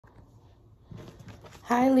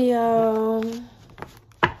Hi, Leo.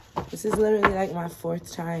 This is literally like my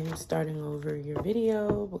fourth time starting over your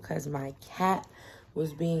video because my cat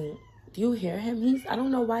was being... Do you hear him? I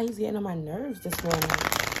don't know why he's getting on my nerves this morning.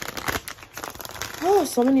 Oh,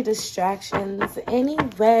 so many distractions.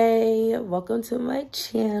 Anyway, welcome to my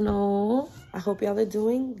channel. I hope y'all are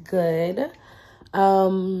doing good.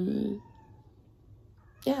 Yeah,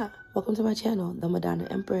 welcome to my channel, The Madonna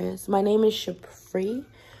Empress. My name is Shapri,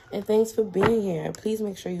 and thanks for being here. Please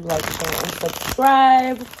make sure you like, share, and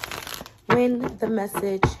subscribe when the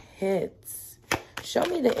message hits. Show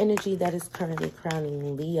me the energy that is currently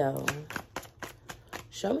crowning Leo.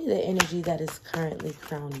 Show me the energy that is currently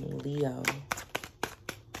crowning Leo.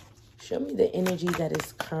 Show me the energy that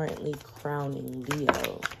is currently crowning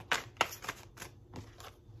Leo.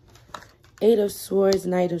 Eight of Swords,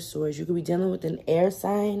 Knight of Swords. You could be dealing with an air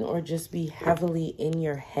sign or just be heavily in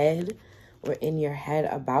your head or in your head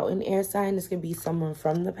about an air sign. This could be someone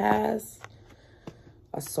from the past,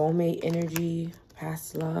 a soulmate energy,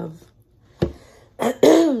 past love.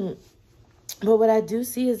 But what I do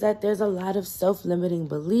see is that there's a lot of self-limiting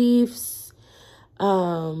beliefs,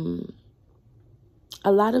 a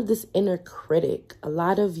lot of this inner critic, a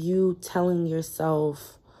lot of you telling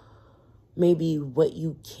yourself maybe what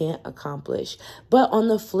you can't accomplish. But on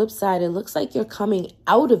the flip side, it looks like you're coming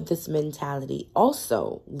out of this mentality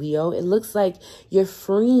also, Leo. It looks like you're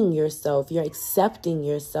freeing yourself, you're accepting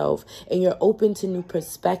yourself, and you're open to new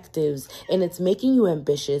perspectives. And it's making you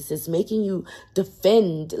ambitious. It's making you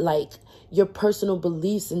defend like your personal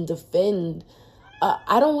beliefs and defend,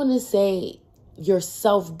 I don't want to say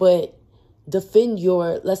yourself, but defend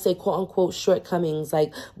your, let's say, quote unquote, shortcomings,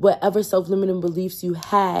 like whatever self-limiting beliefs you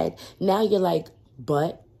had. Now you're like,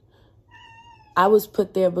 but I was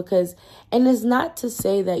put there because, and it's not to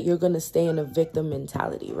say that you're going to stay in a victim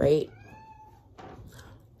mentality, right?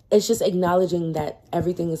 It's just acknowledging that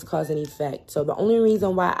everything is cause and effect. So the only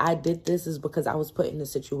reason why I did this is because I was put in a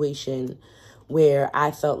situation where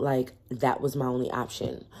I felt like that was my only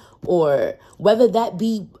option. Or whether that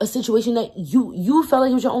be a situation that you felt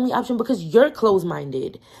like it was your only option because you're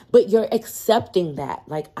closed-minded, but you're accepting that.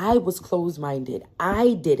 Like, I was closed-minded.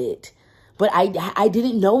 I did it, but I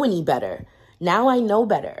didn't know any better. Now I know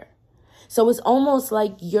better. So it's almost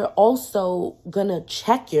like you're also gonna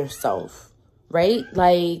check yourself, right?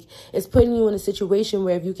 Like, it's putting you in a situation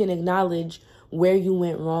where if you can acknowledge where you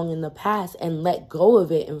went wrong in the past and let go of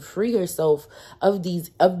it and free yourself of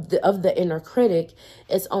the inner critic,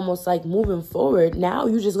 it's almost like moving forward. Now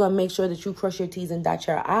you just gonna make sure that you cross your T's and dot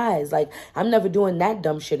your I's. Like, I'm never doing that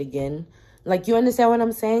dumb shit again. Like, you understand what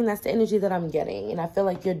I'm saying? That's the energy that I'm getting. And I feel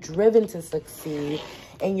like you're driven to succeed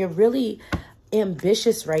and you're really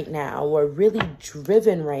ambitious right now, or really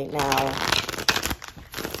driven right now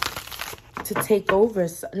to take over,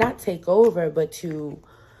 not take over, but to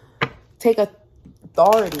take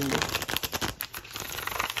authority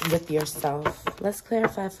with yourself. Let's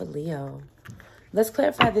clarify for Leo. Let's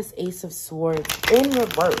clarify this Ace of Swords in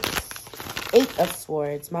reverse. Eight of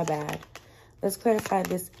Swords, my bad. Let's clarify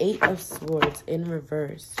this Eight of Swords in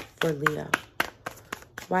reverse for Leo.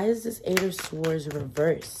 Why is this Eight of Swords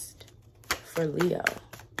reversed for Leo?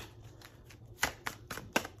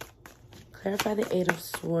 Clarify the Eight of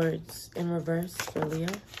Swords in reverse for Leo.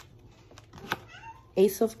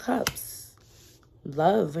 Ace of Cups.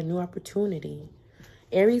 Love, a new opportunity.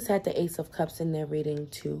 Aries had the Ace of Cups in their reading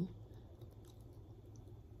too.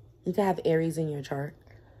 You can have Aries in your chart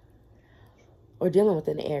or dealing with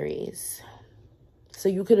an Aries. So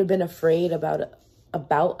you could have been afraid about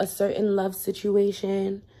a certain love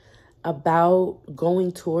situation, about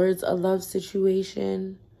going towards a love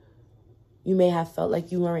situation. You may have felt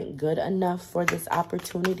like you weren't good enough for this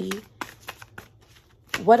opportunity.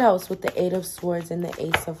 What else with the Eight of Swords and the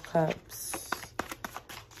Ace of Cups?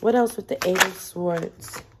 What else with the Eight of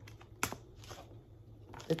Swords?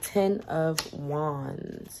 The Ten of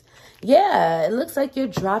Wands. Yeah, it looks like you're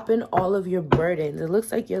dropping all of your burdens. It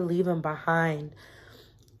looks like you're leaving behind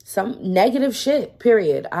some negative shit,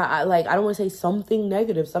 period. I don't want to say something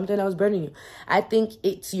negative, something that was burdening you. I think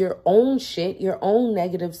it's your own shit, your own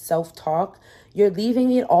negative self-talk. You're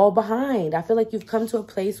leaving it all behind. I feel like you've come to a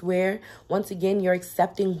place where, once again, you're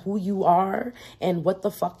accepting who you are and what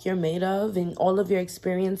the fuck you're made of and all of your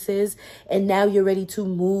experiences. And now you're ready to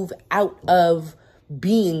move out of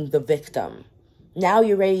being the victim. Now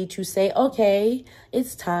you're ready to say, okay,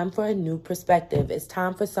 it's time for a new perspective. It's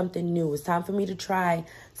time for something new. It's time for me to try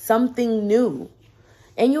something new.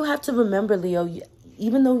 And you have to remember, Leo,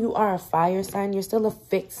 even though you are a fire sign, you're still a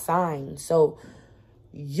fixed sign. So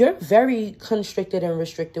you're very constricted and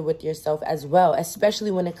restricted with yourself as well,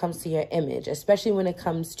 especially when it comes to your image, especially when it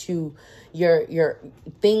comes to your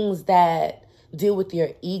things that deal with your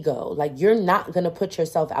ego. Like, you're not going to put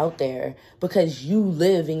yourself out there because you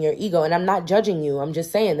live in your ego. And I'm not judging you. I'm just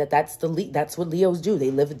saying that that's what Leos do.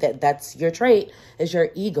 They live that's your trait, is your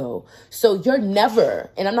ego. So you're never,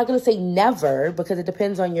 and I'm not going to say never because it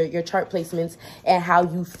depends on your chart placements and how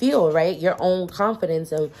you feel, right? Your own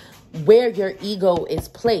confidence of where your ego is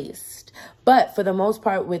placed. But for the most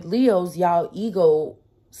part with Leos, y'all ego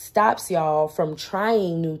stops y'all from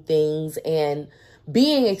trying new things and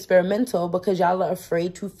being experimental because y'all are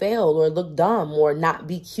afraid to fail or look dumb or not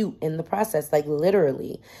be cute in the process, like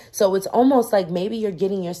literally. So it's almost like maybe you're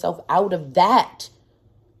getting yourself out of that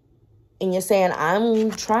and you're saying,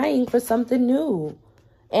 I'm trying for something new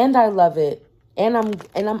and I love it and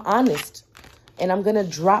I'm honest and I'm going to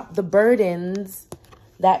drop the burdens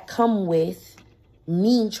that come with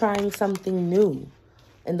me trying something new.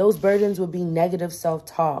 And those burdens would be negative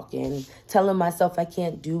self-talk and telling myself I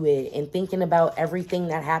can't do it and thinking about everything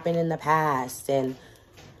that happened in the past. And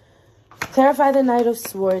clarify the Knight of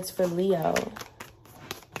Swords for Leo.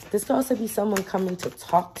 This could also be someone coming to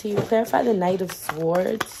talk to you. Clarify the Knight of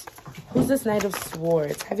Swords. Who's this Knight of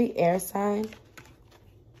Swords? Heavy air sign.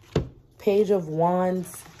 Page of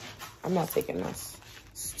Wands. I'm not taking this.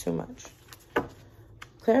 It's too much.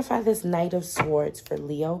 Clarify this Knight of Swords for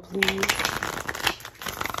Leo, please.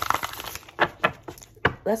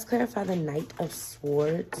 Let's clarify the Knight of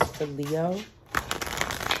Swords for Leo.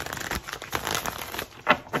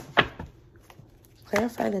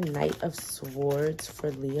 Clarify the Knight of Swords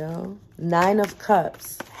for Leo. Nine of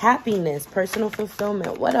Cups. Happiness, personal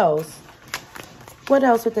fulfillment. What else? What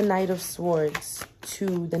else with the Knight of Swords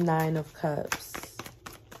to the Nine of Cups?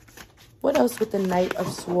 What else with the Knight of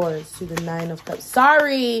Swords to the Nine of Cups?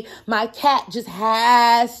 Sorry, my cat just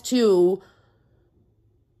has to.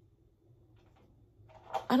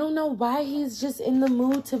 I don't know why he's just in the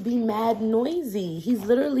mood to be mad noisy. He's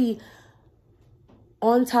literally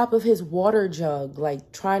on top of his water jug,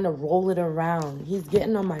 like trying to roll it around. He's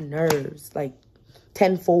getting on my nerves, like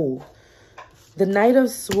tenfold. The Knight of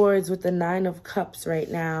Swords with the Nine of Cups right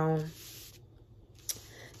now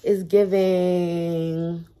is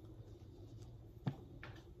giving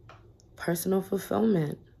personal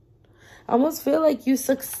fulfillment. I almost feel like you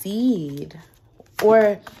succeed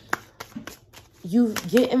or you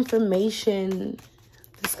get information.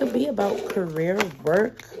 This could be about career,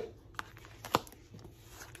 work,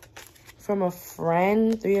 from a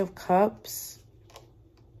friend. Three of Cups.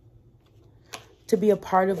 To be a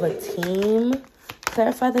part of a team.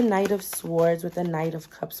 Clarify the Knight of Swords with the Knight of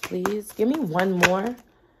Cups, please. Give me one more.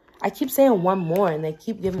 I keep saying one more and they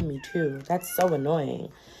keep giving me two. That's so annoying.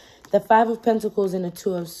 The Five of Pentacles and the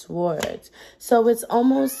Two of Swords. So it's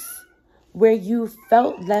almost where you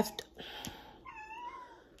felt left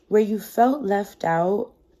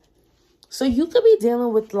out. So you could be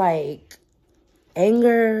dealing with like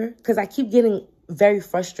anger, because I keep getting very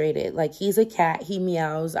frustrated. Like, he's a cat, he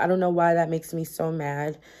meows. I don't know why that makes me so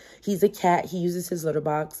mad. He's a cat, he uses his litter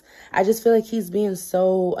box. I just feel like he's being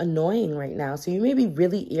so annoying right now. So you may be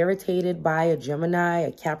really irritated by a Gemini,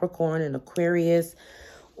 a Capricorn, an Aquarius,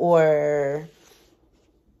 or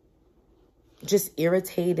just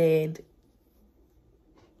irritated.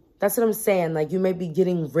 That's what I'm saying. Like, you may be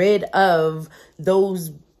getting rid of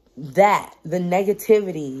the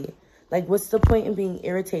negativity. Like, what's the point in being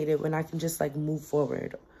irritated when I can just, like, move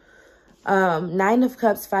forward? Nine of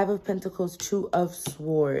Cups, Five of Pentacles, Two of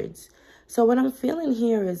Swords. So what I'm feeling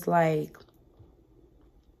here is, like,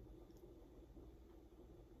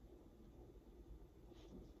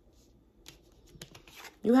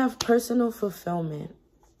 you have personal fulfillment.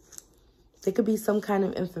 There could be some kind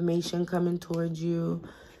of information coming towards you,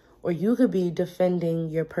 or you could be defending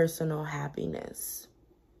your personal happiness.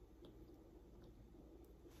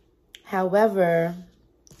 However,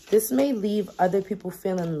 this may leave other people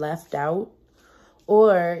feeling left out,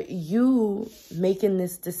 or you making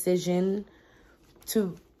this decision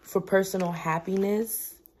for personal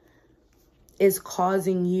happiness is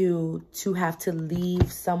causing you to have to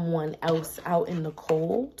leave someone else out in the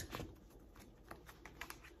cold.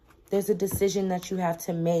 There's a decision that you have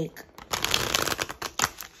to make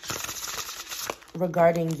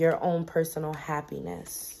regarding your own personal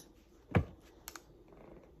happiness.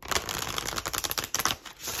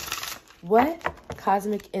 What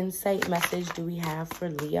cosmic insight message do we have for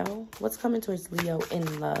Leo? What's coming towards Leo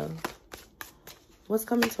in love? What's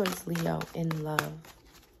coming towards Leo in love?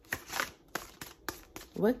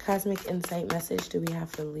 What cosmic insight message do we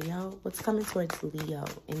have for Leo? What's coming towards Leo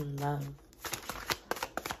in love?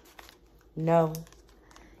 No.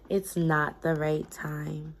 it's not the right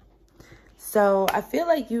time. So I feel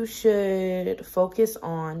like you should focus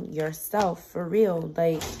on yourself for real.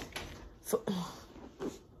 Like,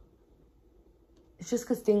 it's just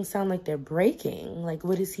because things sound like they're breaking. Like,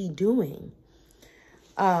 what is he doing?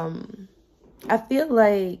 I feel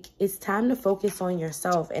like it's time to focus on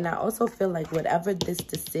yourself. And I also feel like whatever this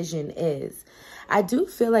decision is, I do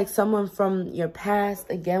feel like someone from your past,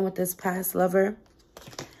 again with this past lover,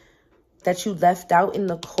 that you left out in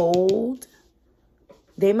the cold,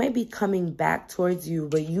 they might be coming back towards you,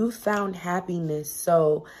 but you found happiness.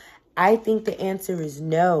 So I think the answer is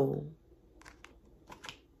no.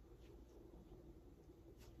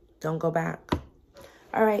 Don't go back.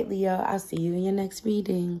 All right, Leo, I'll see you in your next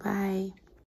reading. Bye.